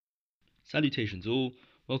Salutations all,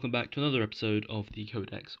 welcome back to another episode of the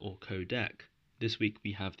Codex or Codec. This week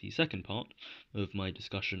we have the second part of my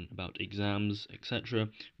discussion about exams, etc.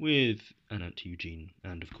 with Anant, Eugene,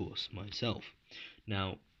 and of course myself.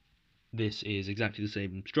 Now, this is exactly the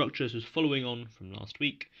same structure as was following on from last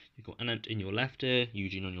week. You've got Anant in your left ear,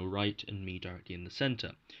 Eugene on your right, and me directly in the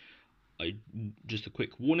centre. Just a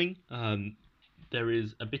quick warning, there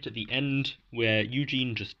is a bit at the end where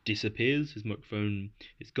Eugene just disappears, his microphone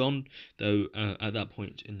is gone, though at that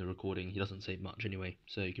point in the recording he doesn't say much anyway,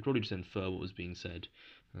 so you could probably just infer what was being said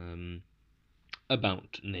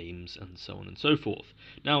about names and so on and so forth.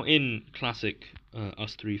 Now, in classic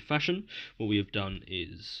Us Three fashion, what we have done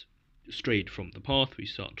is strayed from the path. We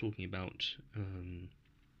start talking about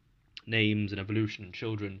names and evolution and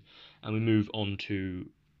children, and we move on to,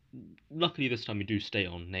 luckily this time we do stay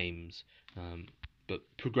on names, but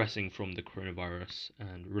progressing from the coronavirus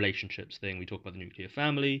and relationships thing, we talk about the nuclear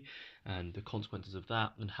family and the consequences of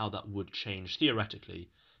that and how that would change theoretically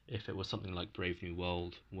if it was something like Brave New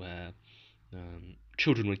World, where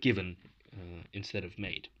children were given instead of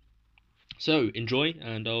made. So enjoy,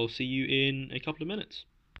 and I'll see you in a couple of minutes.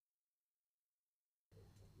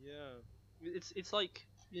 Yeah, it's like,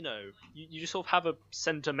 you just sort of have a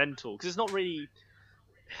sentimental, because it's not really.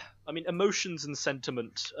 I mean, emotions and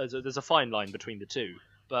sentiment, there's a fine line between the two.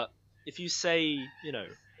 But if you say,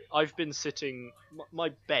 I've been sitting,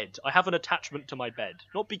 my bed, I have an attachment to my bed.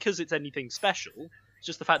 Not because it's anything special, it's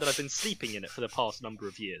just the fact that I've been sleeping in it for the past number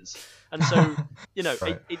of years. And so,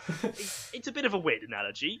 Right. it's a bit of a weird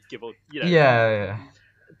analogy, Yeah.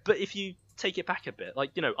 But if you take it back a bit,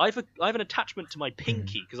 like, I have an attachment to my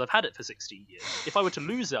pinky because I've had it for 16 years. If I were to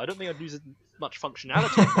lose it, I don't think I'd lose much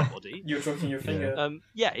functionality in my body. You're talking your finger.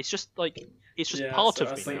 Yeah, it's just part so of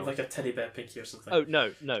I was me thinking now. like a teddy bear pinky or something. Oh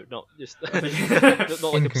no, not just not In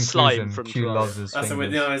like a slime conclusion, from Q Drive. loves his So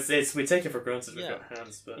fingers. we take it for granted. Yeah, We've got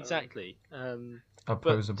hands, but Exactly.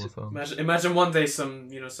 Opposable thumbs. Imagine one day some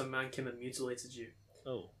man came and mutilated you.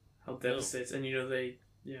 Oh. How devastating! And they.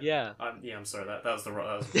 Yeah. I'm sorry. That was the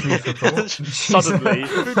wrong. Food for thought. Suddenly,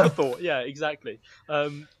 food for thought. Yeah, exactly.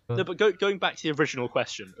 No, but going back to the original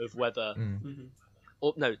question of whether,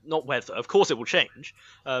 or no, not whether. Of course, it will change.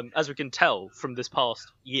 As we can tell from this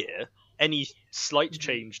past year, any slight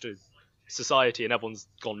change to society and everyone's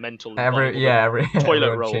gone mental. Every toilet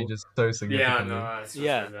everyone roll changes so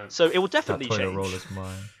significantly. So it will definitely That toilet change. roll is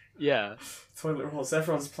mine. Yeah. Toilet rolls.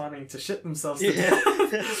 Everyone's planning to shit themselves. Yeah.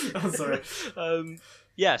 I'm sorry.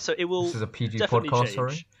 Yeah, so it will. This is a PG definitely podcast,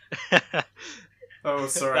 change. sorry. Oh,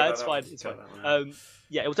 sorry. That's fine. It's fine.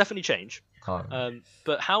 Yeah, it will definitely change. Oh.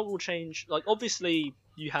 But how it will change? Like, obviously,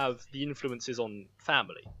 you have the influences on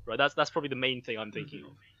family, right? That's probably the main thing I'm thinking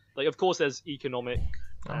of. Like, of course, there's economic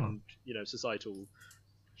and societal,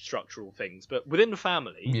 structural things, but within the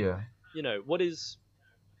family, Yeah. what is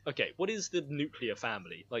the nuclear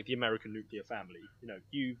family? Like the American nuclear family.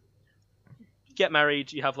 You get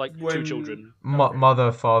married, you have like two children.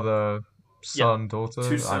 Mother, father, son, daughter.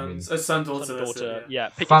 Two sons. A son, daughter. Son, that's daughter. it, Yeah.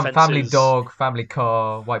 Picket Family fences. dog, family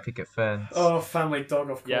car, white picket fence. Oh, family dog,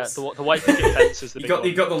 of Yeah, course. the white picket fence is the you big got one.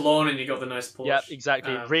 you got the lawn and you got the nice porch. Yeah,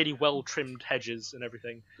 exactly. Really well trimmed hedges and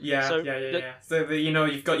everything. Yeah, So yeah. So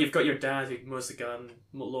you've got your dad who mows the garden,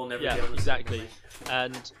 lawn every day. Yeah, exactly.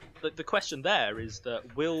 And the question there is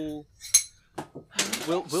that will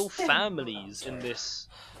families in this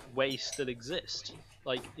way still exist?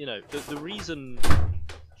 Like, the reason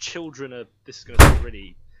children are, this is going to sound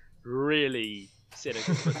really, really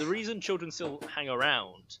cynical, but the reason children still hang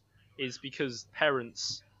around is because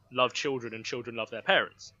parents love children and children love their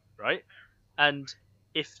parents, right? And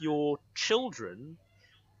if your children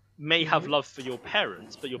may have love for your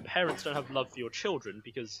parents, but your parents don't have love for your children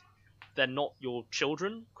because they're not your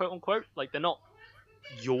children, quote unquote, like they're not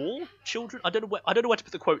your children. I don't know where to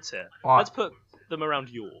put the quotes here. Let's put them around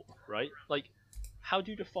your, right? Like, how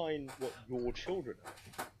do you define what your children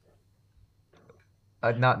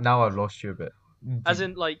are? Now I've lost you a bit. As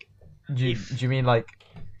in, like, Do you mean like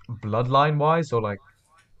bloodline wise or like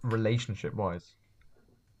relationship wise?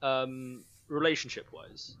 Relationship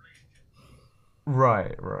wise.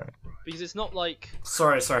 Right. Because it's not like.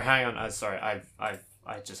 Sorry, hang on. Sorry, I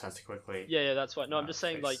just had to quickly. Yeah, that's fine. No, I'm just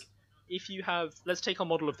saying, like, if you have, let's take our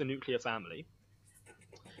model of the nuclear family,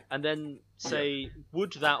 and then say,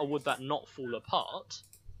 would that or would that not fall apart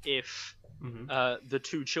if the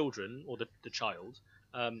two children or the child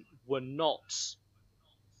were not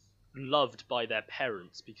loved by their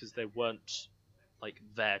parents because they weren't like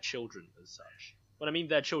their children as such. When I mean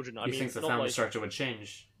their children, I mean think the not family like, structure would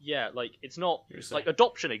change? Yeah, like it's not You're saying. like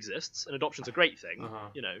adoption exists, and adoption's a great thing, Uh-huh.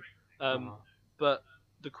 you know. But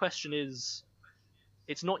the question is,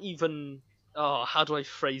 it's not even. Oh, how do I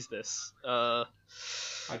phrase this? I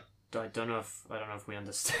don't know if we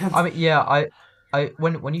understand. I mean, yeah,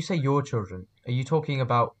 when you say your children, are you talking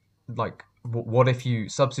about like what if you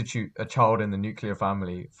substitute a child in the nuclear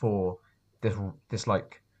family for this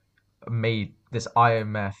like made this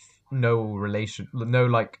IMF no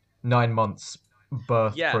like 9 months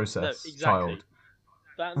birth Yeah, no, process child? exactly.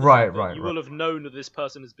 That and the Right, fact that right, you right. will have known that this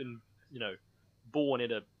person has been, born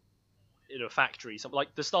in a factory. Something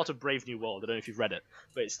like the start of Brave New World. I don't know if you've read it,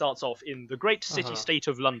 but it starts off in the great city Uh-huh. state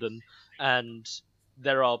of London, and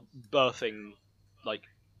there are birthing like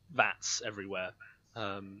vats everywhere.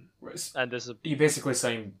 And there's a You basically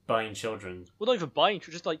saying buying children. well, not even buying,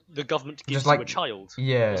 just like the government Just gives you a like child or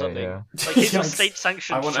yeah, something. yeah. Like here's your Yikes.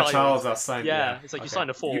 state-sanctioned I want child. a child that's signed. Yeah, it's like you okay. sign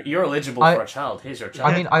a form. You're eligible I for a child. Here's your I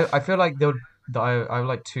child. mean, I feel like I have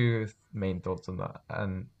like two main thoughts on that.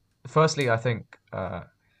 And firstly, I think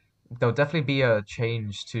there'll definitely be a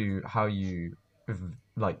change to how you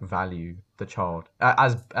like value the child.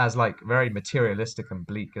 As like very materialistic and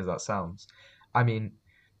bleak as that sounds. I mean,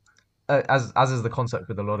 as is the concept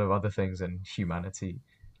with a lot of other things in humanity,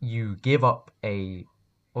 you give up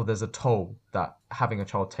or there's a toll that having a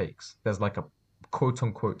child takes. There's like a quote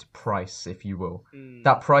unquote price, if you will. Mm,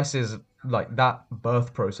 That price is like that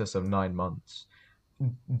birth process of 9 months.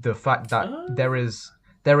 The fact that Uh, there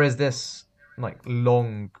is this like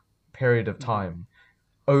long period of mhm. time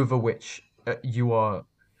over which you are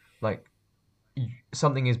like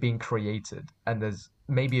something is being created, and there's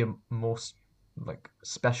maybe a more like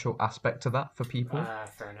special aspect to that for people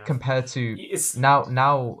Fair enough. compared to It's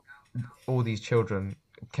now all these children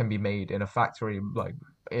can be made in a factory like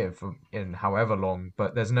if in however long,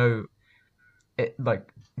 but there's no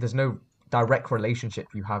direct relationship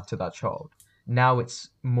you have to that child. Now it's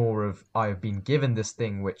more of I've been given this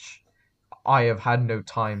thing which I have had no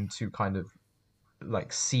time to kind of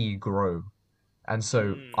like see grow, and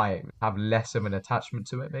so mm, I have less of an attachment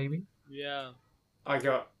to it maybe. yeah. I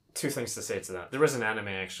got two things to say to that. There is an anime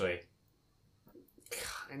actually.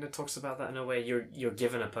 Kind of talks about that in a way. You're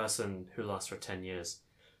given a person who lasts for 10 years.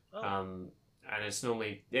 Oh. And it's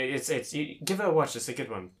normally you give it a watch. It's a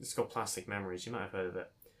good one. It's called Plastic Memories. You might have heard of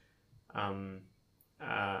it. And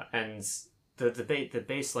the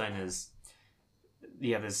baseline is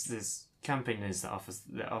there's companies that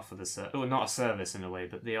offer this not a service in a way,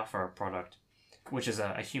 but they offer a product, which is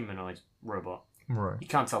a humanoid robot. Right. You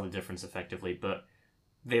can't tell the difference effectively, but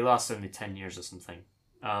they last only 10 years or something.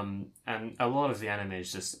 And a lot of the anime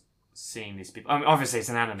is just seeing these people. I mean, obviously, it's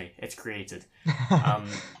an anime; it's created.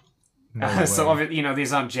 No So way. obviously,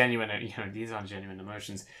 these aren't genuine. These aren't genuine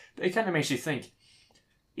emotions. But it kind of makes you think.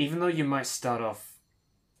 Even though you might start off,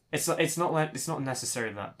 it's not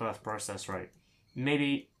necessarily that birth process, right?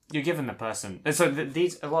 Maybe you're given the person. And so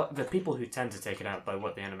the people who tend to take it out by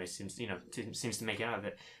what the anime seems to make it out of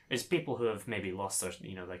it is people who have maybe lost their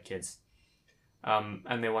kids,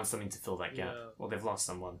 and they want something to fill that gap, Yeah. or they've lost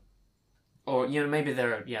someone, or maybe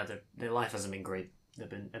their life hasn't been great. They've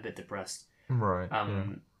been a bit depressed. Right. Yeah.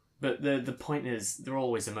 But the point is, they're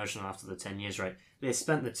always emotional after the 10 years, right? They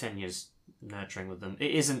spent the 10 years nurturing with them.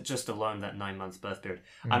 It isn't just alone that 9 months birth period,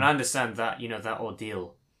 and I understand that that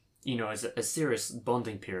ordeal, is a serious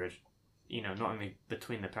bonding period. Not only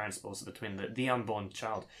between the parents but also between the unborn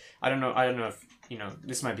child. I don't know if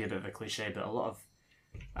this might be a bit of a cliche, but a lot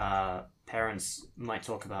of parents might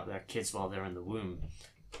talk about their kids while they're in the womb,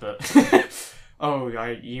 but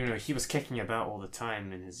he was kicking about all the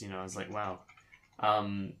time, and I was like, wow.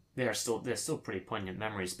 They're still pretty poignant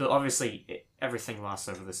memories, but obviously everything lasts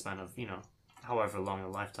over the span of however long a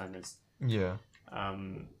lifetime is. Yeah.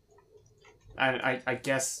 And I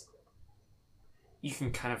guess you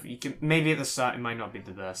can maybe at the start it might not be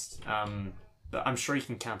the best, but I'm sure you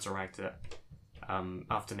can counteract it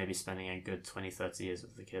after maybe spending a good 20-30 years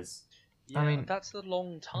with the kids. Yeah, I mean- that's a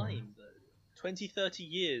long time though. 20, 30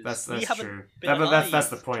 years. That's we haven't true. been That's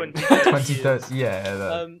the alive point. 20, 30 20, years. 30,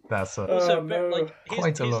 yeah, that's Also, Oh, no.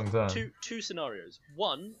 Quite a long time. Two scenarios.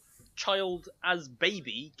 One, child as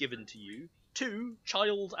baby given to you. Two,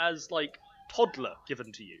 child as like toddler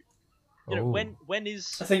given to you. When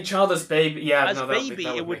is I think child as baby. Yeah, as no, baby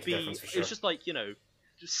that it would make a be difference for sure. it's just like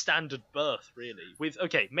just standard birth really. With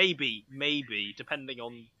maybe depending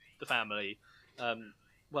on the family.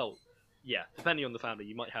 Well, yeah, depending on the family,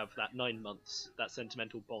 you might have that 9 months, that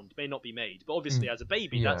sentimental bond may not be made. But obviously, as a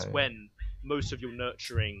baby, yeah, that's yeah. when most of your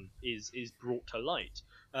nurturing is brought to light.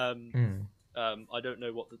 I don't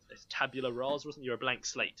know what it's tabula rasa or something. You're a blank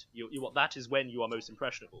slate. That is when you are most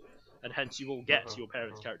impressionable, and hence you will get your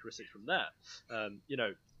parents' characteristics from there.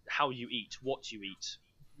 How you eat, what you eat,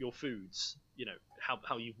 your foods.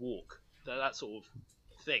 How you walk. that sort of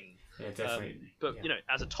thing. Yeah, definitely. But yeah. you know,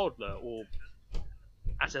 as a toddler or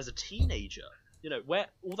as a teenager, you know, where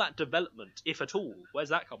all that development, if at all, where's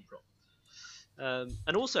that come from?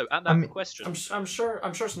 And also at that question, I'm sure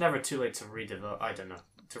it's never too late to redevelop. I don't know,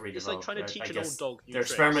 to redevelop. it's like trying to teach an old dog new there are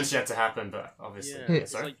tricks. experiments yet to happen, but obviously, Yeah, Yeah.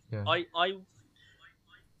 it's like Yeah.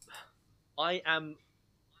 I am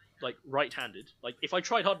like right-handed. Like if I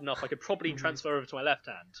tried hard enough, I could probably transfer over to my left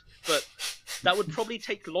hand, but that would probably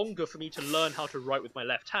take longer for me to learn how to write with my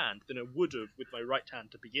left hand than it would have with my right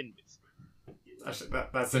hand to begin with. Actually,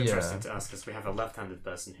 that's interesting to ask because we have a left-handed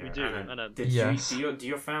person here. We do. And Yes.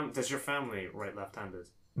 does your family write left-handed?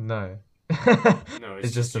 No. No,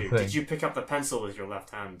 It's just a you. thing. Did you pick up the pencil with your left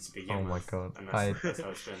hand to begin Oh with? my god. And that's how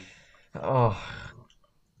it's been. Oh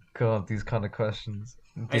god, these kind of questions.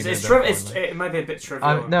 It might be a bit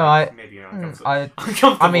trivial. Maybe you're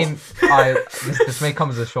uncomfortable. I mean, this may come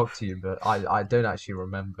as a shock to you, but I don't actually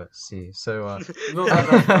remember. See, so No,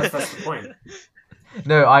 that's the point.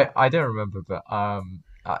 no, I don't remember, but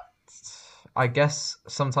I guess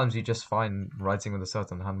sometimes you just find writing with a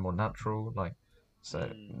certain hand more natural, like,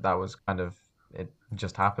 so that was kind of it.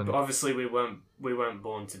 Just happened. But obviously, we weren't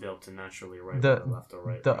born to be able to naturally write The with the left or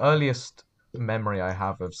right. the earliest memory I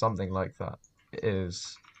have of something like that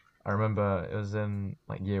is, I remember it was in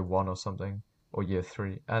like year 1 or something, or year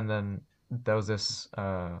 3, and then there was this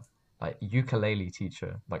like ukulele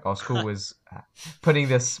teacher. Like our school was putting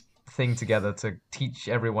this thing together to teach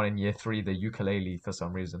everyone in year 3 the ukulele for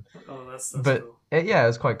some reason. Oh, that's But cool. it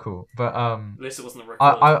was quite cool. But At least it wasn't a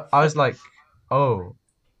record. I was like, oh,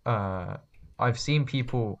 I've seen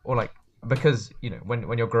people, or like, because you know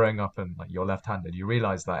when you're growing up and like you're left-handed, you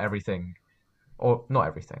realize that everything, or not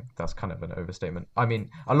everything, that's kind of an overstatement. I mean,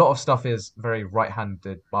 a lot of stuff is very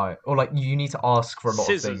right-handed or like you need to ask for a lot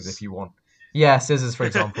of things if you want. Yeah, scissors, for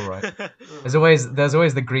example, right? There's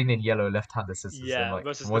always the green and yellow left-handed scissors. Yeah, and like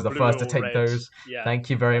versus was the the blue first to or take red. those. Yeah, Thank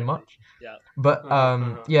you very much. Yeah. But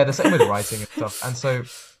yeah, the same with writing and stuff. And so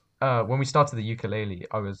when we started the ukulele,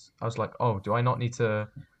 I was like, oh, do I not need to,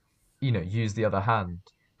 use the other hand?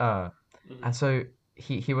 And so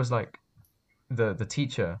he was like, the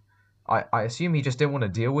teacher, I assume he just didn't want to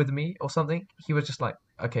deal with me or something. He was just like,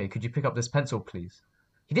 okay, could you pick up this pencil, please?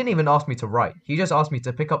 He didn't even ask me to write. He just asked me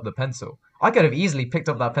to pick up the pencil. I could have easily picked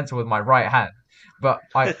up that pencil with my right hand, but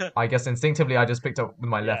I guess instinctively I just picked up with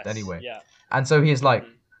my left anyway. Yeah. And so he's like,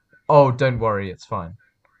 oh, don't worry, it's fine.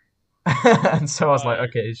 And so I was like,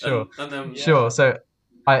 okay, sure, And then, sure. So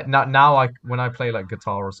now when I play like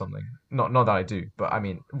guitar or something, not that I do, but I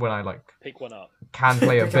mean when I like Pick one up. can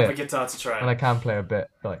play a pick up a bit, guitar to try. when I can play a bit,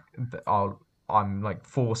 like I'm like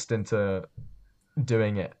forced into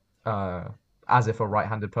doing it as if a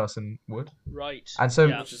right-handed person would. Right. And so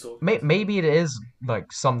yeah. Which is all. maybe it is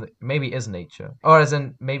like something, maybe it is nature, or as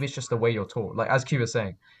in maybe it's just the way you're taught. Like as Q was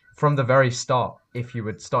saying, from the very start, if you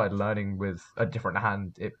had started learning with a different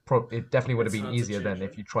hand, it definitely would have It's been hard to easier change, than right?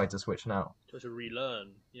 if you tried to switch now. To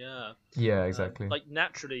relearn. Yeah. Yeah, exactly. Like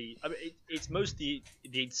naturally, I mean, it's mostly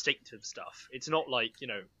the instinctive stuff. It's not like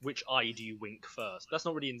which eye do you wink first. That's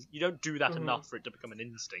not really. You don't do that enough for it to become an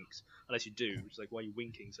instinct, unless you do. It's like, why are you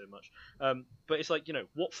winking so much? But it's like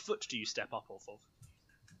what foot do you step up off of?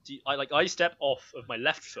 I step off of my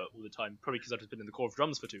left foot all the time, probably because I've just been in the Corps of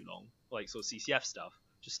Drums for too long, like sort of CCF stuff.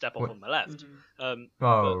 Just step off on my left.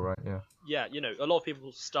 Right, yeah. Yeah, a lot of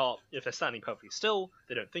people start if they're standing perfectly still.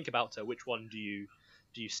 They don't think about which one do you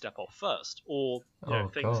step off first, or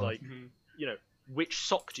things God. like which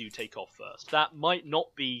sock do you take off first. That might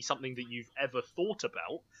not be something that you've ever thought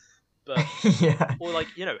about, but Yeah. or like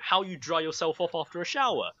how you dry yourself off after a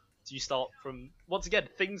shower. Do you start from once again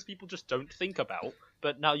things people just don't think about,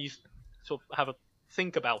 but now you sort of have a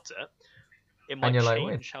think about it. It might you're like, change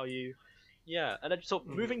wait. how you. Yeah, and then sort of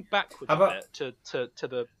moving backwards How about- a bit to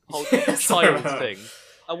the whole Sorry child about that. thing.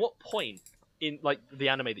 At what point in like the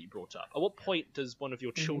anime that you brought up? At what point does one of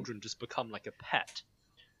your children just become like a pet?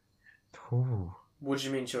 Ooh. What do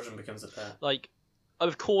you mean children becomes a pet? Like,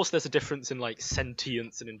 of course, there's a difference in like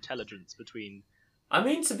sentience and intelligence between. I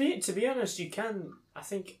mean, to be honest, you can. I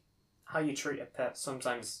think how you treat a pet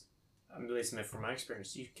sometimes, at least from my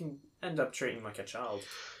experience, you can end up treating like a child.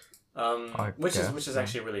 Which is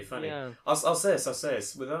actually really funny. Yeah. I'll say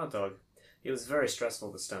this with our dog, it was very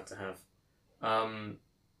stressful to start to have.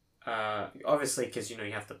 Obviously because you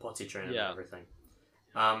have to potty train him and everything.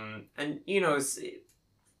 And it's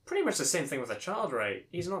pretty much the same thing with a child, right?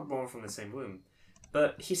 He's not born from the same womb,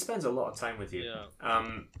 but he spends a lot of time with you. Yeah.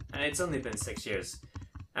 And it's only been 6 years,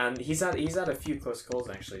 and he's had a few close calls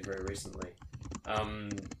actually very recently.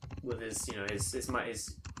 With his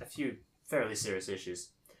a few fairly serious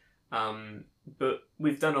issues. But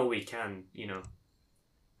we've done all we can,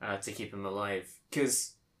 to keep him alive,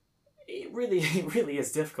 because it really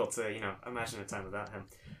is difficult to, imagine a time without him.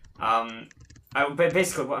 But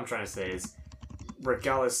basically what I'm trying to say is,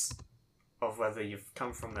 regardless of whether you've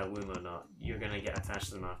come from their womb or not, you're going to get attached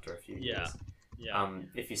to them after a few years. Yeah.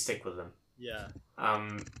 If you stick with them. Yeah.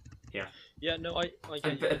 Yeah. Yeah, no, I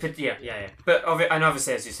get you. But yeah. But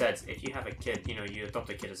obviously, as you said, if you have a kid, you adopt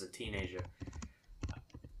a kid as a teenager,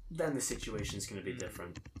 then the situation's going to be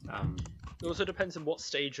different. It also depends on what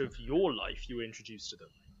stage of your life you were introduced to them.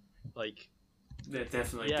 Like, yeah,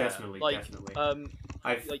 definitely.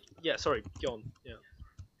 Sorry, go on. Yeah.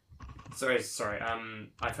 Sorry.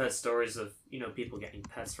 I've heard stories of people getting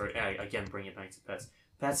pets for again, bring it back to pets.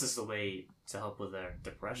 Pets is the way to help with their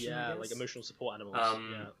depression. Yeah, like emotional support animals.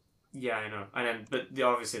 Yeah, I know. But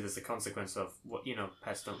obviously there's the consequence of what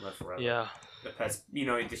pets don't live forever. Yeah. The pets,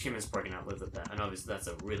 the humans probably not live with that, and obviously that's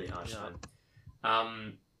a really harsh time.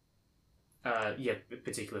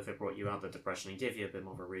 Particularly if it brought you out of the depression and gave you a bit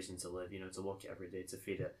more of a reason to live, to walk it every day, to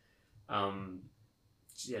feed it.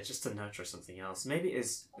 Just to nurture something else. Maybe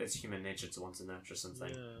it's human nature to want to nurture something.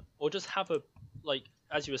 Yeah. Or just have a, like,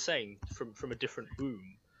 as you were saying, from a different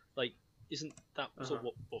womb. Like, isn't that sort of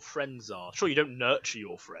what friends are? Sure, you don't nurture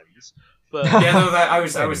your friends, but I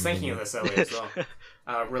was thinking of this earlier as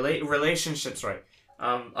well. Relationships, right?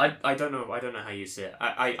 I don't know how you see it.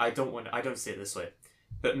 I don't see it this way,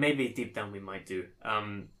 but maybe deep down we might do.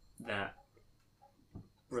 That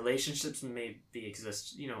relationships maybe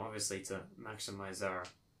exist, obviously to maximize our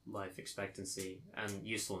life expectancy and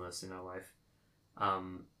usefulness in our life.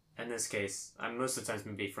 In this case, most of the times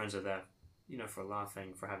maybe friends are there, for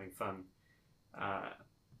laughing, for having fun,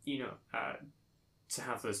 to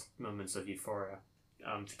have those moments of euphoria,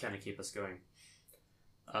 to kind of keep us going.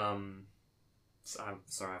 So I'm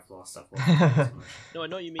sorry, I've lost stuff. No, I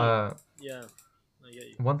know what you mean. Yeah, I get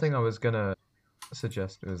you. One thing I was gonna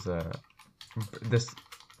suggest was this.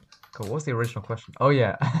 Cool. What's the original question? Oh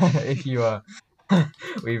yeah, if you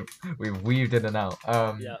we've weaved in and out.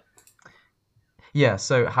 Yeah.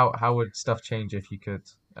 So how would stuff change if you could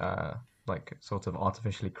like sort of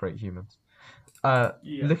artificially create humans?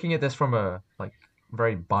 Looking at this from a like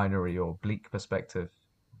very binary or bleak perspective.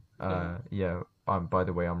 By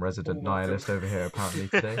the way, I'm resident nihilist over here apparently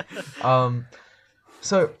today.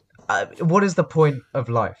 So what is the point of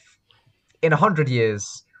life? In 100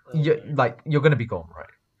 years, you're gonna be gone, right?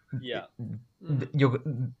 Yeah.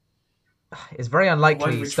 It's very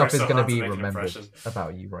unlikely stuff is going to be remembered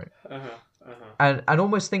about you, right? And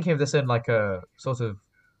almost thinking of this in like a sort of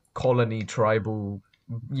colony, tribal,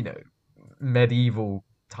 medieval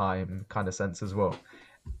time kind of sense as well.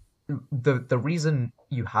 The reason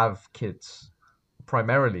you have kids,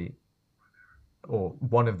 primarily, or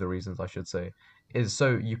one of the reasons I should say, is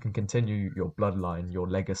so you can continue your bloodline, your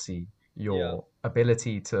legacy, your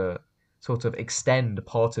ability to sort of extend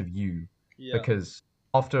part of you, because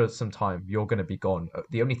after some time you're going to be gone.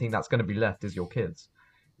 The only thing that's going to be left is your kids.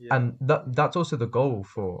 And that's also the goal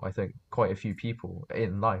for, I think, quite a few people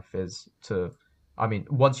in life, is to,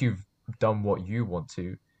 once you've done what you want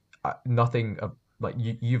to, nothing like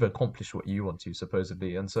you've accomplished what you want to,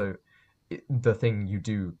 supposedly. And so the thing you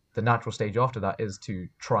do, the natural stage after that, is to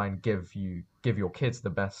try and give your kids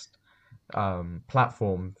the best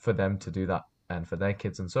platform for them to do that, and for their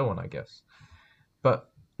kids and so on, I guess. But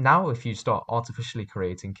now if you start artificially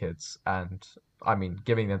creating kids and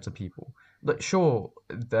giving them to people, like, sure,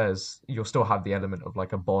 you'll still have the element of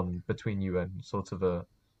like a bond between you and sort of a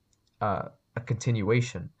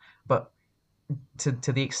continuation, but to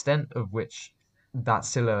the extent of which that's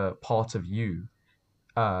still a part of you,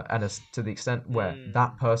 and to the extent where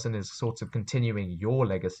that person is sort of continuing your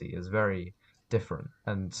legacy, is very different.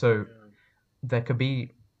 And so there could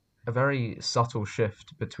be a very subtle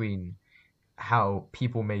shift between how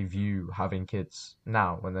people may view having kids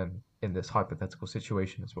now and then in this hypothetical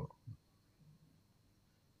situation as well.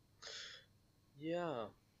 Yeah.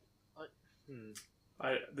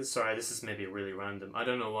 Sorry, this is maybe really random. I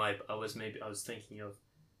don't know why, but I was thinking of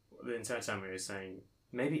the entire time we were saying,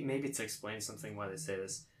 maybe to explain something why they say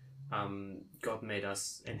this. God made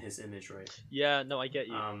us in His image, right? Yeah, no, I get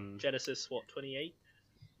you. Genesis, 28?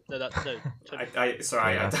 No, that's no. 20... I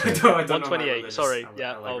don't know. 128. Sorry,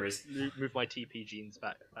 I'll move my TP genes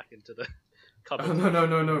back into the cupboard. Oh,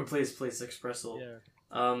 no! Please express all.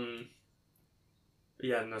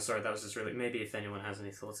 Yeah, no, sorry, that was just really... Maybe if anyone has any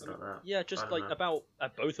thoughts about that. Yeah, just like about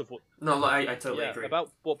both of what... No, like, I totally agree. About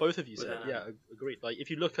what both of you said. Yeah, agreed. Like, if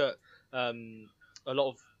you look at a lot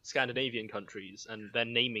of Scandinavian countries and their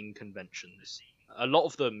naming conventions, a lot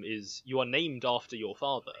of them is you are named after your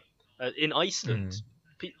father. In Iceland,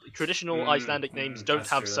 traditional Icelandic names don't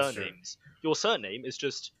have that's true. surnames. Your surname is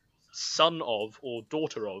just son of or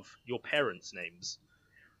daughter of your parents' names.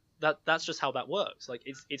 That's just how that works. Like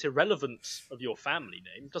it's irrelevant of your family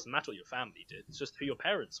name. It doesn't matter what your family did. It's just who your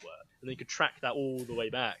parents were, and then you could track that all the way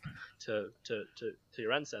back to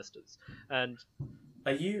your ancestors. And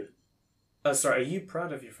Are you? Sorry. Are you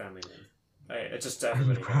proud of your family name? Just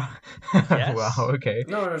everybody. Yes. Wow. Okay.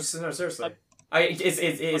 No, seriously. I'm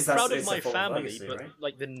That's proud of it's my a form family, legacy, but right?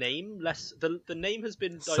 like the name the name has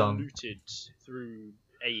been Some. diluted through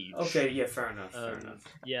age. Okay, yeah, fair enough.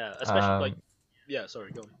 Yeah, especially Um, yeah.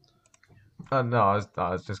 Sorry, go on. No, I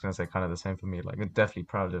was just gonna say kind of the same for me. Like, I'm definitely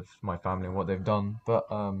proud of my family and what they've done. But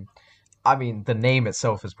I mean, the name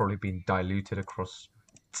itself has probably been diluted across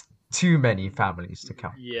too many families to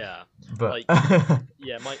count. Yeah, But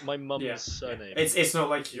yeah, my mum's Yeah, surname It's not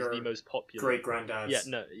like is your the most popular. great granddad's. Yeah,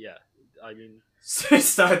 no, yeah. I mean,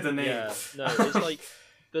 started the name. yeah, no. It's like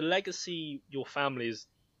the legacy your family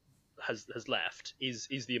has left is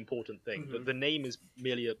the important thing. Mhm. But the name is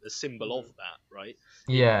merely a symbol of that, right?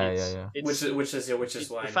 yeah. It's, Which is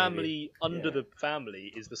why the family maybe, under yeah. the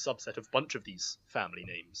family is the subset of a bunch of these family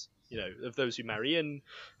names. You know, of those who marry in,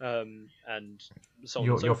 and so on and so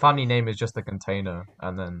Your forth. family name is just a container,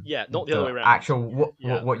 and then Yeah, not the other way around. actual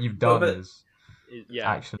Yeah. what you've But- done but- is Yeah,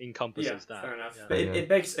 actually encompasses that. fair enough. Yeah. But Yeah. it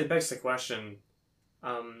begs the question.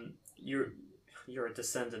 You're a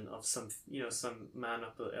descendant of some man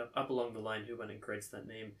up along the line who went and creates that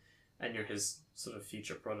name, and you're his sort of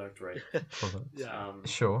future product, right? product. Yeah.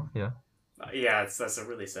 Sure, yeah. Yeah, that's a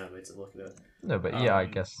really sad way to look at it. No, but yeah, I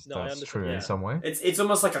Um, guess no, I that's understand, true yeah. in some way. It's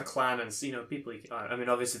almost like a clan, and people. I mean,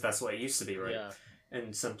 obviously that's what it used to be, right? Yeah.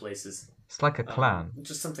 In some places, It's like a clan,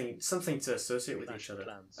 just something to associate with Clash each of other.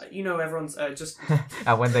 Clans. Everyone's just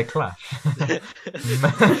and when they clash,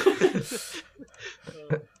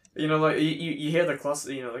 like you hear the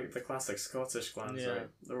classic, like the classic Scottish clans, Yeah. right?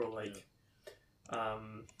 They're all like,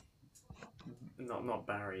 not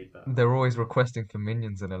Barry, but they're always requesting for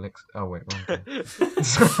minions and elixir. Oh wait, wrong thing.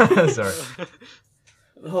 Sorry.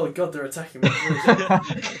 oh god, they're attacking me.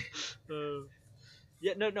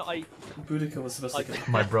 Yeah, no, I Boudica was supposed to get.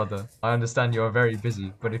 My brother, I understand you are very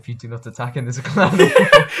busy, but if you do not attack in this clan, you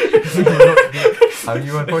will not be,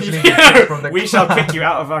 you unfortunately get kicked from the we clan. shall kick you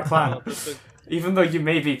out of our clan, but even though you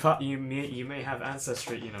may be you may have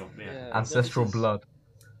ancestry, yeah, Ancestral no, this is- blood.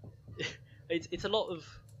 It's a lot of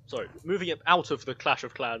moving it out of the Clash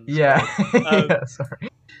of Clans. Yeah. Yeah, sorry.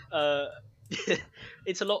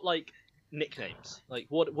 It's a lot like nicknames. Like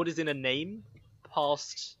what is in a name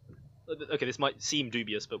past. Okay, this might seem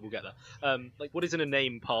dubious, but we'll get there. Like what is in a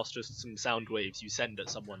name past just some sound waves you send at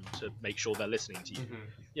someone to make sure they're listening to you. Mhm.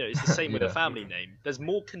 You know, it's the same with a Yeah. family name. There's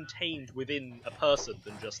more contained within a person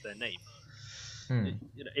than just their name.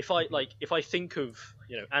 You know, if I think of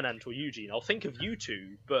Anant or Eugene, I'll think of you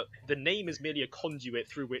two, but the name is merely a conduit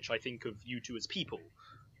through which I think of you two as people,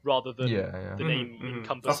 rather than Yeah. the name Mhm, mhm.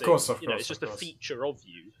 encompassing. Of course, it's just of a course. feature of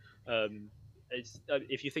you. It's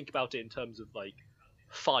if you think about it in terms of like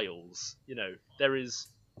files, there is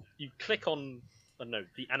you click on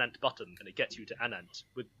the Anant button and it gets you to Anant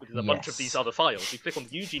with a bunch of these Yes. other files. You click on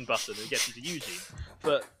the Eugene button and it gets you to Eugene.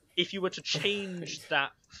 But if you were to change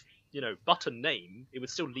that button name, it would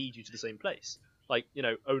still lead you to the same place. Like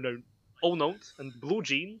Onont and Blue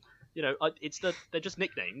Jean. They're just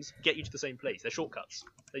nicknames, get you to the same place. They're shortcuts.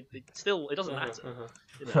 They still, it doesn't matter.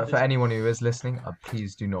 For anyone who is listening,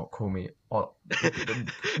 please do not call me.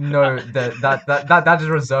 No, that is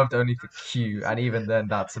reserved only for Q, and even then,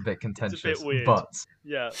 that's a bit contentious. weird. But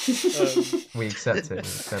Yeah. we accept it.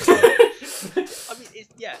 I mean,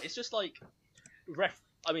 it's just like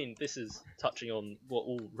I mean, this is touching on what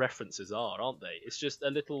all references are, aren't they? It's just a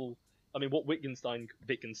little. I mean, what Wittgenstein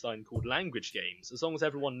called language games. As long as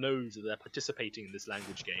everyone knows that they're participating in this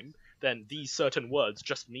language game, then these certain words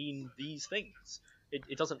just mean these things.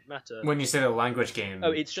 It doesn't matter. When you say the language game,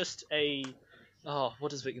 Oh, it's just a. Oh, what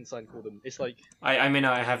does Wittgenstein call them? It's like I mean,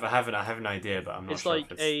 I have an idea, but I'm not It's sure like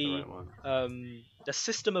if it's a- the right one. a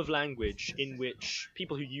system of language in which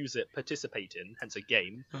people who use it participate in, hence a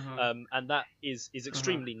game, and that is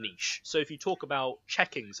extremely niche. So if you talk about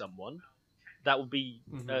checking someone, that will be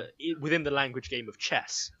within the language game of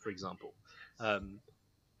chess, for example.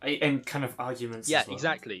 And kind of arguments. Yeah, as well.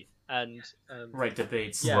 exactly. And Right,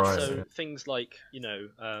 debates. yeah, Right. so things like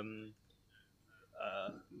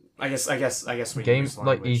I guess we game use like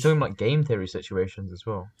you're language. talking about game theory situations as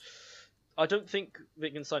well. I don't think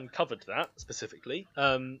Wittgenstein covered that specifically.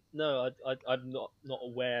 No, I'm not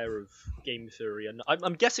aware of game theory, and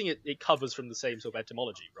I'm guessing it covers from the same sort of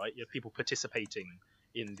etymology, right? You have people participating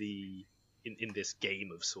in in this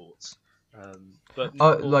game of sorts. But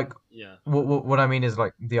Like yeah, what I mean is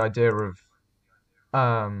like the idea of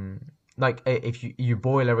like if you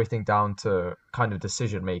boil everything down to kind of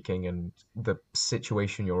decision making and the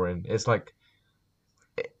situation you're in, it's like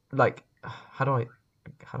how do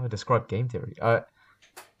I describe game theory?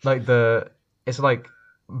 Like it's like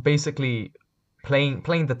basically playing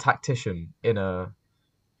the tactician in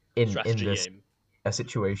in strategy this game. a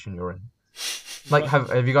situation you're in. Like Right.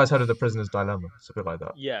 have you guys heard of the prisoner's dilemma? It's a bit like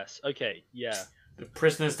that. Yes. Okay. Yeah. The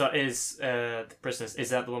prisoners that is the prisoners is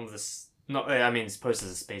that the one with this? Not I mean, it's supposed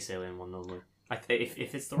as a space alien one normally.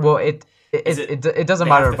 If it's the right Well, one. Is it doesn't they have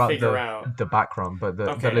matter to about figure out? the background, but the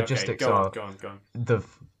Okay, logistics go on, are go on, go on.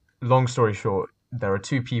 long story short, there are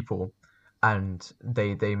two people, and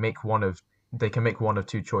they make they can make one of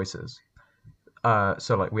two choices.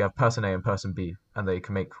 So like we have person A and person B, and they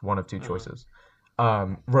can make one of two Uh-huh. choices.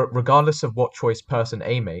 Regardless of what choice person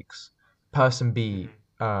A makes, person B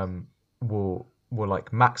will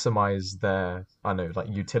like maximize their I don't know like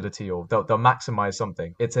utility, or they'll maximize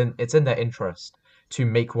something. It's in their interest to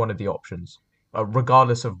make one of the options,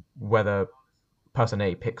 regardless of whether person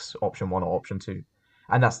A picks option one or option two,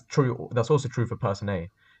 and that's true. That's also true for person A,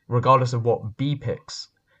 regardless of what B picks.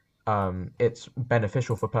 It's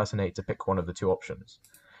beneficial for person A to pick one of the two options.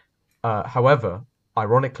 However,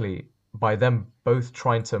 ironically, by them both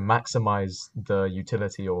trying to maximize the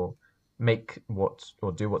utility or make what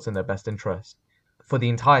or do what's in their best interest, for the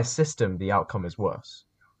entire system, the outcome is worse.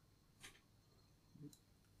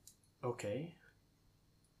 Okay.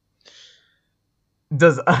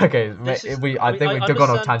 Does okay? This is, I think we've gone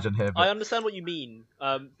off tangent here, I but understand what you mean,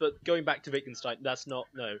 but going back to Wittgenstein, that's not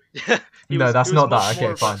no, he that's was not much that.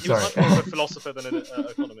 more Okay, of a- fine. He was Sorry. much more of a philosopher than an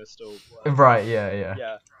economist, or Right? Yeah.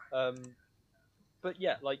 yeah. But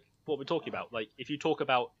yeah, like what we're talking about, like if you talk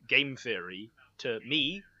about game theory, to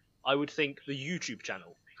me, I would think the YouTube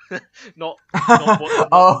channel, not what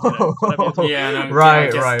Oh, whatever you're talking Yeah, no,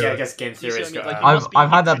 Right, I right. guess game Do you see theory what I has mean? Like, got. you must be I've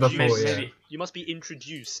had that introduced- before. Yeah. Maybe. You must be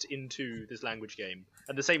introduced into this language game,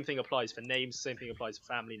 and the same thing applies for names. The same thing applies for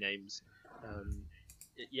family names.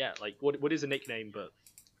 Yeah, like what is a nickname? But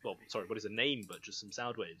what is a name? But just some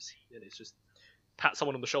sound waves. And it's just pat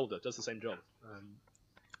someone on the shoulder does the same job.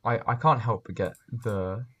 I can't help but get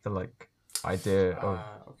the like idea of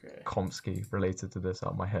Okay. Komsky related to this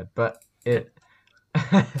out of my head, but it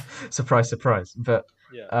surprise, but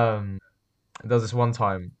Yeah. there was this one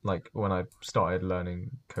time like when I started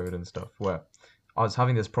learning code and stuff where I was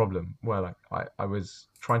having this problem where like I was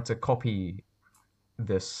trying to copy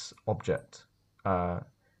this object. I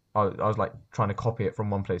was like trying to copy it from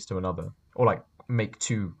one place to another, or like make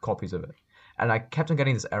two copies of it, and I kept on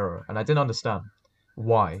getting this error, and I didn't understand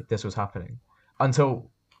why this was happening until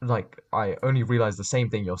like I only realized the same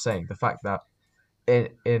thing you're saying, the fact that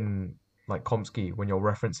in like Chomsky, when you're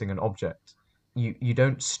referencing an object, you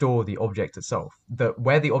don't store the object itself. The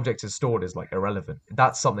where the object is stored is like irrelevant.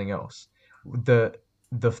 That's something else. The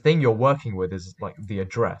thing you're working with is like the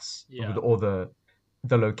address, Yeah. or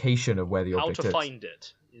the location of where the How object to is. find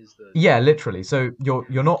it is the Yeah, literally. So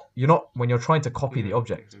you're not when you're trying to copy the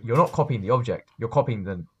object, Mhm. you're not copying the object, you're copying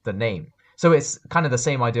the name. So it's kind of the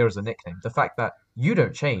same idea as a nickname. The fact that you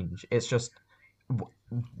don't change, it's just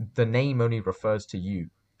the name only refers to you.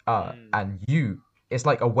 And you, it's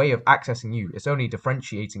like a way of accessing you. It's only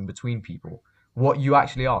differentiating between people. What you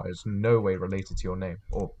actually are is no way related to your name,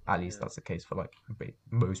 or at least Yeah. that's the case for like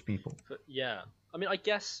most people. But yeah, I mean, I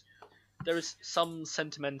guess there is some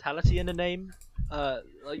sentimentality in a name,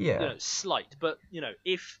 like Yeah. slight. But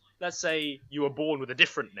if let's say you were born with a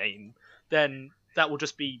different name, then that will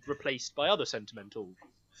just be replaced by other sentimental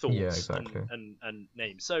thoughts Yeah, exactly. and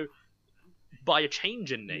names. So by a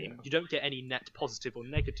change in name, you don't get any net positive or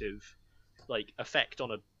negative like effect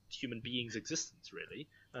on a human being's existence, really.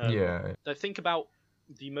 Yeah. I think about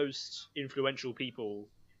the most influential people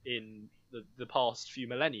in the past few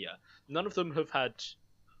millennia. None of them have had.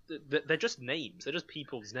 They're just names. They're just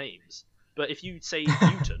people's names. But if you say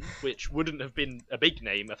Newton, which wouldn't have been a big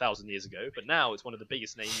name 1,000 years ago, but now it's one of the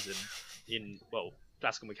biggest names in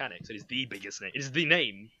classical mechanics. It is the biggest name. It is the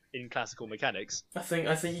name in classical mechanics. I think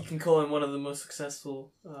you can call him one of the most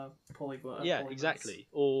successful polyglots. Yeah, exactly.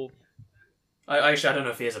 Or I don't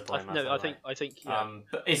know if he is a polymath. no, I think yeah.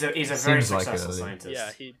 But he's a very Seems like it, successful I think.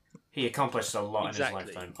 scientist. Yeah, he accomplished a lot exactly, in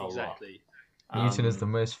his lifetime. A exactly. lot. Newton is the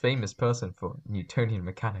most famous person for Newtonian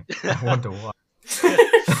mechanics. I wonder why.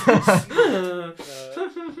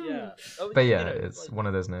 Yeah. Oh, But yeah, it's one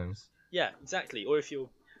of those names. Yeah, exactly. Or if you're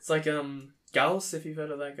It's like Gauss, if you've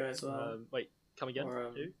heard of that guy as well. wait, come again?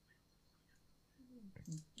 Or, Who?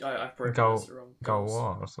 I probably Gal- pronounced it wrong.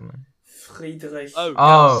 Galois or something. Friedrich. Oh, Oh,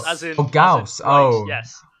 Gauss, as in Gauss. right, Oh.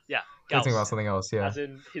 yes, yeah. Thinking about Gauss, something else, yeah. as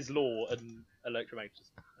in his law and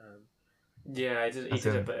electromagnetism. Yeah, he As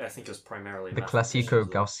did in it, but I think it was primarily the mathematicians.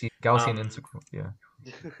 classico Though. Gaussian Um, integral, yeah.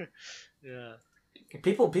 Yeah,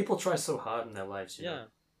 People try so hard in their lives, you know, yeah,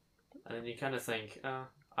 and then you kind of think,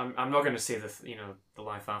 I'm not going to see the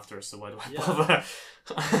life after it, so why do I Yeah. bother?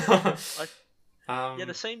 yeah.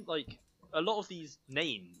 The same, like a lot of these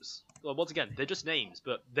names. Well, once again, they're just names,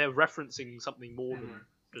 but they're referencing something more than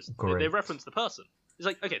just. They Great. reference the person. It's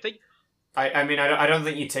like, okay, think. I mean, I don't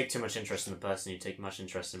think you take too much interest in the person. You take much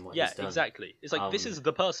interest in what Yeah, he's done. exactly. It's like this is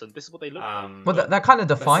the person. This is what they look like. Well, that kind of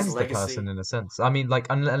that's his defines the legacy. person in a sense. I mean, like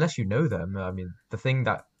unless you know them, I mean, the thing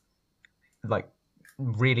that like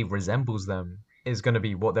really resembles them is going to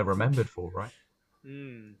be what they're remembered for, right?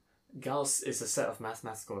 Mm. Gauss is a set of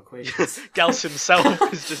mathematical equations. Gauss himself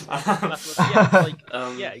is just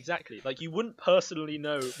yeah, exactly. Like you wouldn't personally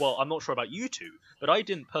know. Well, I'm not sure about you two, but I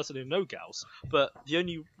didn't personally know Gauss. But the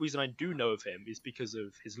only reason I do know of him is because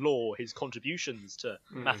of his law, his contributions to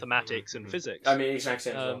mathematics and physics. I mean,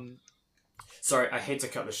 exactly. Sorry, I hate to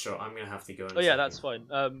cut this short. I'm gonna have to go. Oh yeah, that's fine.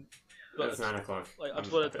 But But it's 9 o'clock. like, I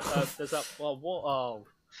just wanted. There's that. Well, what? Oh.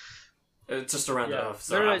 Just to round it Yeah. off.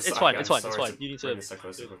 No, it's fine. It's fine. It's fine. You need to. bring this so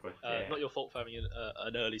close so quickly. Not your fault for having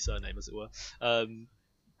an early surname, as it were.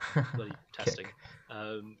 Bloody testing.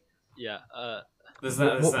 Yeah. There's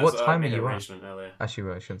what time are you at? arrangement earlier.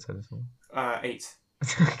 Actually, I shouldn't say this one. 8.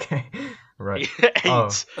 Okay, right. 8. Oh,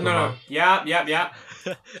 No. Yeah.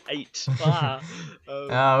 8.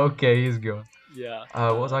 Okay, he's gone. Yeah.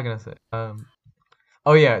 What was I gonna say?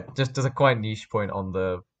 Oh yeah, just as a quite niche point on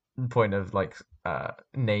the point of like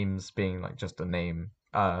names being like just a name.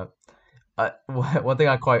 One thing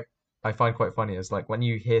I find quite funny is like when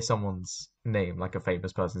you hear someone's name, like a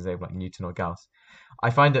famous person's name, like Newton or Gauss. I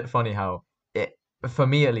find it funny how for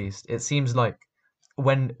me at least, it seems like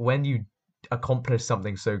when you accomplish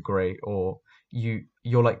something so great, or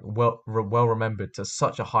you're like well remembered to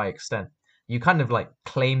such a high extent, you kind of like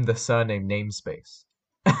claim the surname namespace.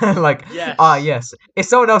 Like, Yes. yes, if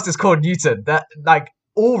someone else is called Newton, that like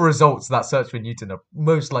all results that search for Newton are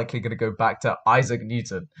most likely going to go back to Isaac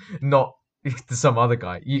Newton, not to some other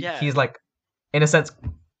guy. Yeah. He's like, in a sense,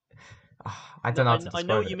 I don't know how to describe I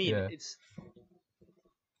know what you it, mean. yeah. It's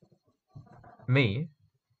Me?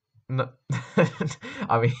 No,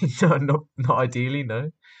 I mean, not ideally,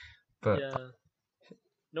 no. But yeah.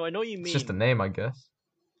 No, I know what you mean. it's just a name, I guess.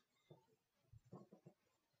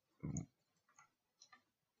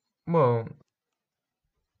 Well,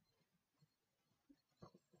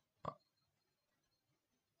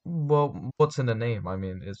 what's in a name? I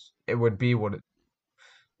mean, it would be what it.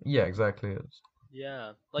 Yeah, exactly. It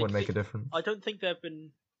Yeah. Like would make a difference. I don't think there have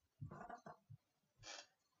been.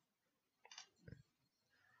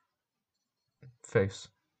 Face.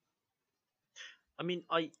 I mean,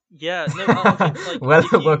 yeah. No. I think, like, Well,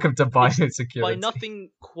 if you- welcome to it's biosecurity. by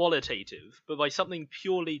nothing qualitative, but by something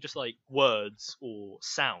purely just like words or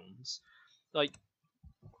sounds. Like,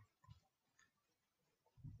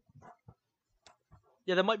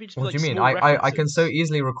 yeah, there might be just What like do you mean? small I can so references.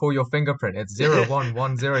 easily recall your fingerprint. It's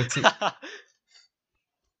 01102.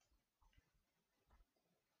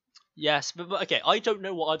 Yes, but okay, I don't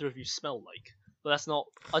know what either of you smell like. But that's not.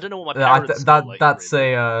 I don't know what my parents smell like. That's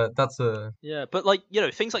really. that's a. Yeah, but like, you know,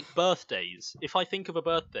 things like birthdays. If I think of a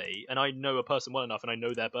birthday and I know a person well enough and I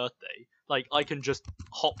know their birthday, like I can just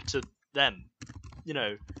hop to them. You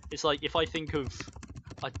know, it's like if I think of,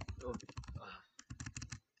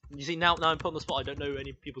 you see now I'm put on the spot. I don't know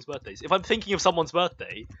any people's birthdays. If I'm thinking of someone's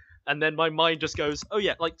birthday, and then my mind just goes, oh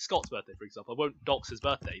yeah, like Scott's birthday, for example. I won't dox his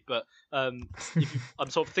birthday, but I'm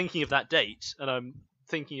sort of thinking of that date, and I'm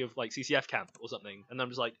thinking of like CCF camp or something, and I'm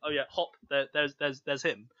just like, oh yeah, hop, there's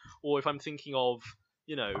him. Or if I'm thinking of,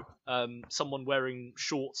 you know, someone wearing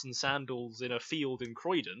shorts and sandals in a field in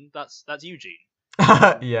Croydon, that's Eugene.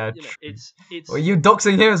 Yeah. You know, it's. Well, you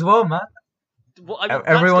doxing here as well, man. Well, I mean,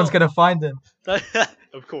 Everyone's gonna find him.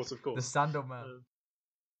 Of course. The sandal man.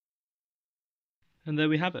 And there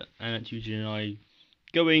we have it. And Eugene and I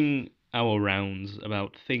going our rounds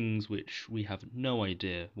about things which we have no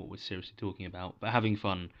idea what we're seriously talking about, but having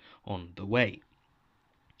fun on the way.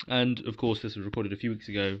 And of course, this was recorded a few weeks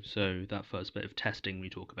ago, so that first bit of testing we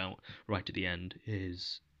talk about right at the end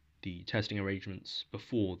is the testing arrangements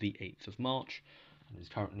before the 8th of March, and it's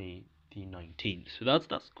currently the 19th. So that's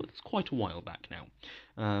quite a while back now.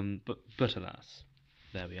 But alas,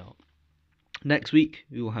 there we are. Next week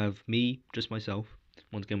we will have me, just myself.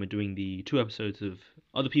 Once again, we're doing the 2 episodes of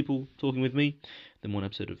other people talking with me, then 1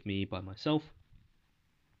 episode of me by myself,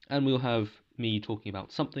 and we'll have me talking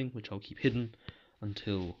about something which I'll keep hidden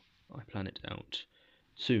until I plan it out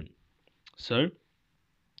soon. So,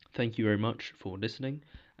 Thank you very much for listening,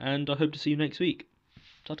 and I hope to see you next week.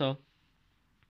 Ta-ta.